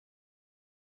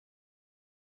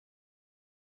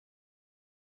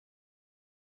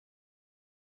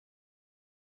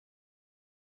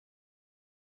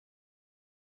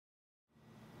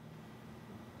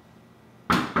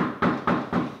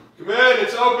Come in,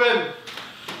 it's open!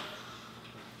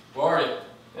 Where are you?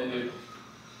 Hey, dude.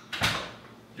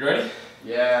 You ready?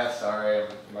 Yeah, sorry.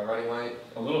 Am I running late?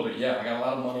 A little bit, yeah. I got a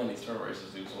lot of money on these turtle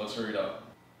races, dude, so let's hurry it up.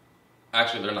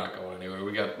 Actually, they're not going anywhere.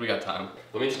 We got time.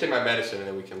 Let me just take my medicine and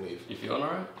then we can leave. You feeling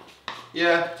alright?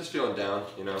 Yeah, just feeling down,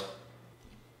 you know.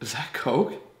 Is that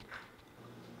Coke?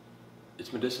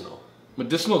 It's medicinal.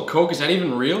 Medicinal Coke? Is that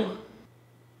even real?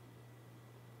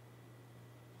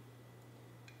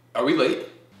 Are we late?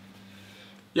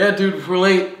 Yeah, dude, we're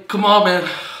late. Come on, man.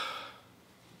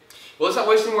 Well, let's not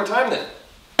waste any more time then.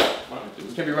 Come on, dude.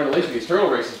 We can't be running late for these turtle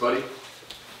races, buddy.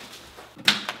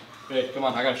 Hey, come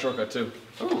on, I got a shortcut too.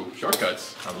 Ooh,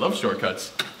 shortcuts. I love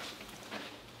shortcuts.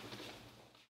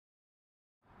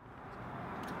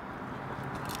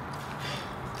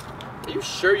 Are you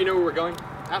sure you know where we're going?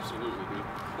 Absolutely, dude.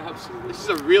 Absolutely. This is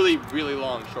a really, really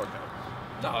long shortcut.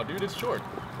 No, dude, it's short.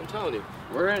 I'm telling you.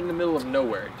 We're in the middle of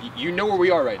nowhere. You know where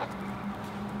we are right now.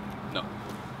 No.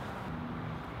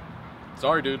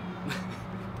 Sorry, dude.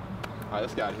 Alright,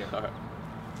 let's get out of here. Alright.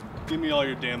 Give me all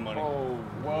your damn money. Oh,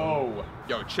 whoa.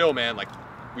 Yo, chill, man. Like,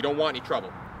 we don't want any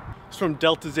trouble. It's from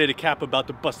Delta Zeta Kappa about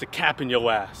to bust a cap in your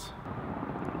ass.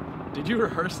 Did you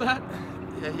rehearse that?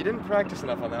 Yeah, he didn't practice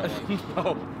enough on that one.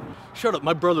 No. Shut up,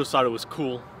 my brother thought it was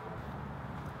cool.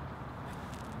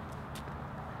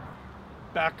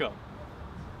 Back up.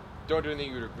 Don't do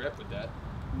anything you regret with that.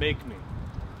 Make me.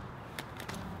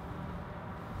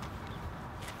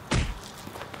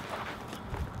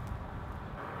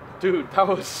 Dude, that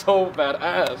was so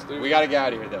badass, dude. We gotta get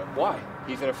out of here, though. Why?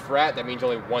 He's in a frat, that means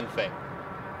only one thing.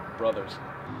 Brothers.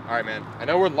 Alright, man. I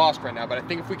know we're lost right now, but I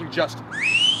think if we can just...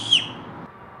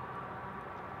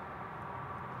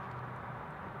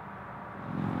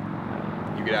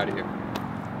 You get out of here.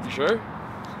 You sure?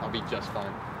 I'll be just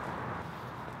fine.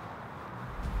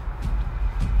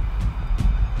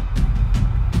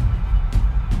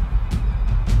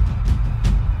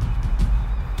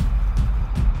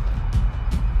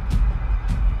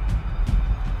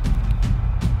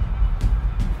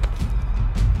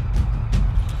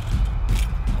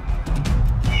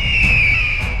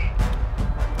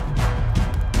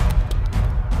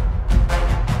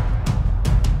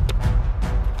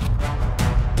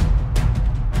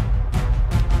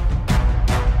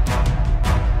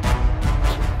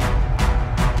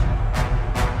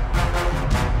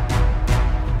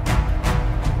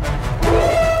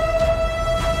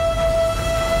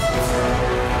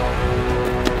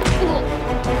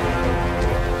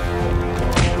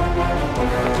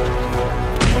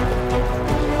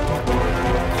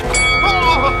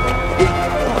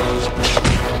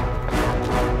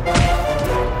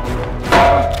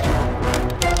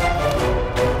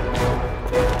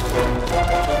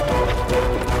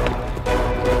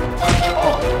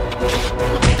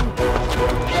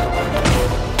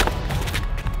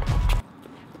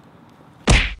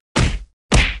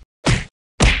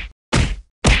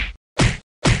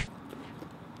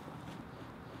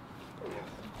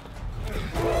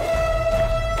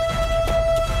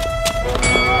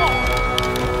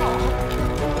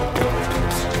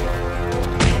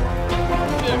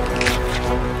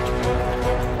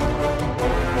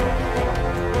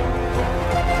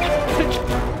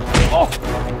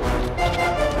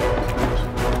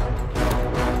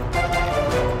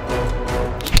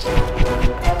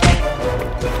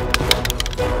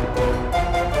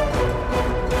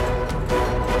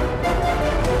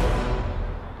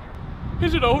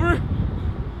 Is it over?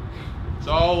 It's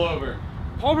all over.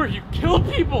 Palmer, you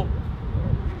killed people!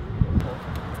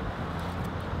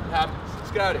 What happens?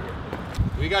 Let's get out of here.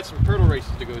 We got some turtle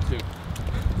races to go to.